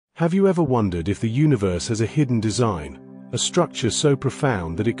Have you ever wondered if the universe has a hidden design, a structure so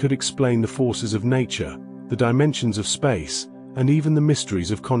profound that it could explain the forces of nature, the dimensions of space, and even the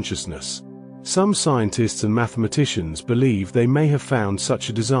mysteries of consciousness? Some scientists and mathematicians believe they may have found such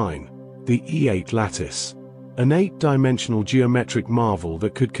a design, the E8 lattice. An 8-dimensional geometric marvel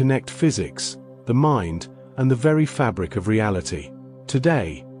that could connect physics, the mind, and the very fabric of reality.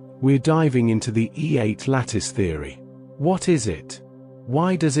 Today, we're diving into the E8 lattice theory. What is it?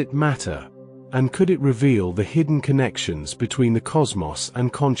 Why does it matter? And could it reveal the hidden connections between the cosmos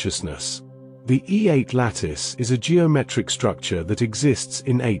and consciousness? The E8 lattice is a geometric structure that exists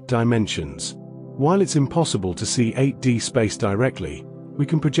in 8 dimensions. While it's impossible to see 8D space directly, we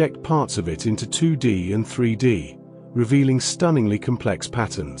can project parts of it into 2D and 3D, revealing stunningly complex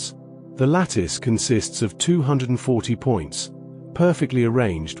patterns. The lattice consists of 240 points, perfectly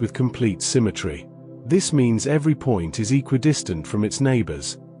arranged with complete symmetry. This means every point is equidistant from its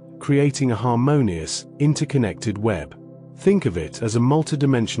neighbors, creating a harmonious, interconnected web. Think of it as a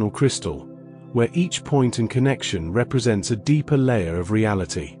multidimensional crystal, where each point and connection represents a deeper layer of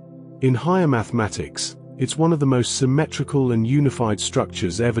reality. In higher mathematics, it's one of the most symmetrical and unified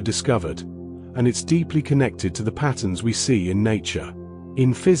structures ever discovered, and it's deeply connected to the patterns we see in nature.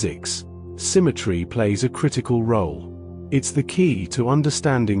 In physics, symmetry plays a critical role. It's the key to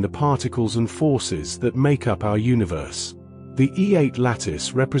understanding the particles and forces that make up our universe. The E8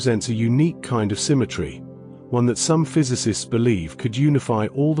 lattice represents a unique kind of symmetry, one that some physicists believe could unify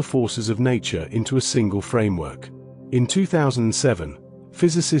all the forces of nature into a single framework. In 2007,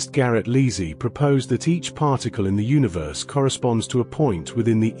 physicist Garrett Leasey proposed that each particle in the universe corresponds to a point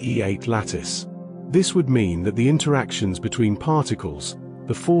within the E8 lattice. This would mean that the interactions between particles,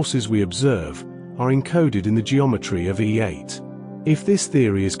 the forces we observe, are encoded in the geometry of E8. If this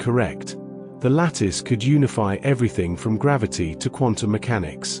theory is correct, the lattice could unify everything from gravity to quantum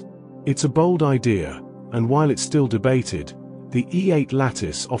mechanics. It's a bold idea, and while it's still debated, the E8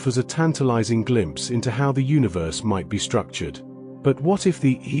 lattice offers a tantalizing glimpse into how the universe might be structured. But what if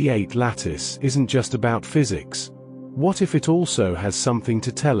the E8 lattice isn't just about physics? What if it also has something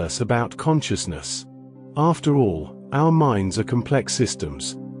to tell us about consciousness? After all, our minds are complex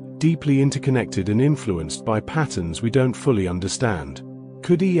systems, deeply interconnected and influenced by patterns we don't fully understand.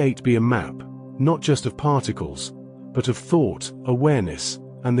 Could E8 be a map, not just of particles, but of thought, awareness,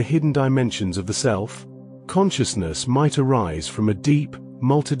 and the hidden dimensions of the self? Consciousness might arise from a deep,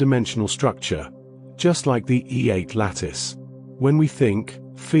 multidimensional structure, just like the E8 lattice. When we think,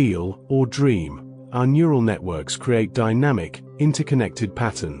 feel, or dream, our neural networks create dynamic, interconnected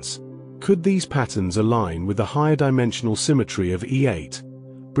patterns. Could these patterns align with the higher dimensional symmetry of E8,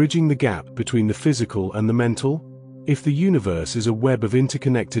 bridging the gap between the physical and the mental? If the universe is a web of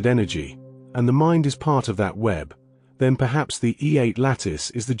interconnected energy, and the mind is part of that web, then perhaps the E8 lattice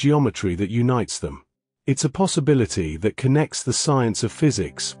is the geometry that unites them. It's a possibility that connects the science of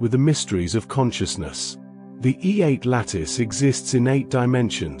physics with the mysteries of consciousness. The E8 lattice exists in 8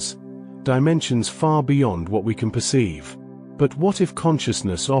 dimensions, dimensions far beyond what we can perceive. But what if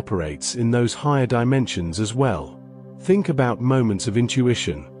consciousness operates in those higher dimensions as well? Think about moments of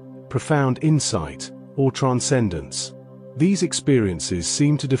intuition, profound insight, or transcendence. These experiences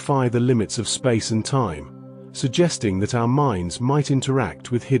seem to defy the limits of space and time, suggesting that our minds might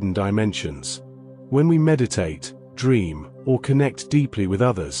interact with hidden dimensions. When we meditate, dream, or connect deeply with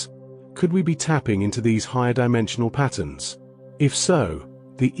others, could we be tapping into these higher dimensional patterns? If so,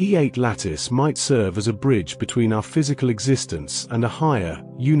 the E8 lattice might serve as a bridge between our physical existence and a higher,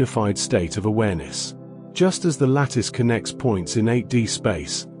 unified state of awareness. Just as the lattice connects points in 8D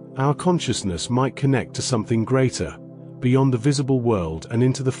space, our consciousness might connect to something greater, beyond the visible world and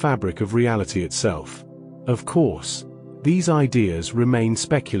into the fabric of reality itself. Of course, these ideas remain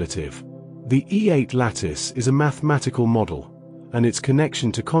speculative. The E8 lattice is a mathematical model, and its connection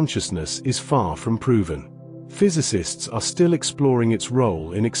to consciousness is far from proven. Physicists are still exploring its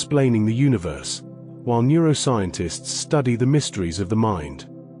role in explaining the universe, while neuroscientists study the mysteries of the mind.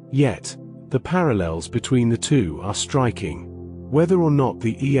 Yet, the parallels between the two are striking. Whether or not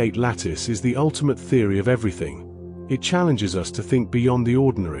the E8 lattice is the ultimate theory of everything, it challenges us to think beyond the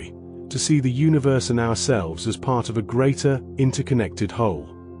ordinary, to see the universe and ourselves as part of a greater, interconnected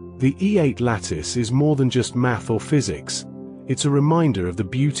whole. The E8 lattice is more than just math or physics. It's a reminder of the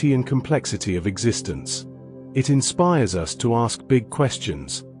beauty and complexity of existence. It inspires us to ask big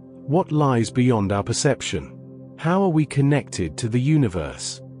questions. What lies beyond our perception? How are we connected to the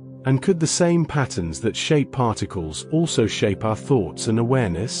universe? And could the same patterns that shape particles also shape our thoughts and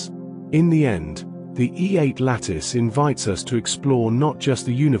awareness? In the end, the E8 lattice invites us to explore not just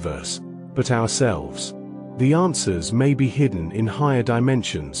the universe, but ourselves. The answers may be hidden in higher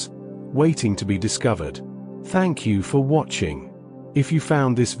dimensions, waiting to be discovered. Thank you for watching. If you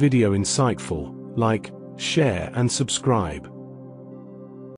found this video insightful, like, share and subscribe.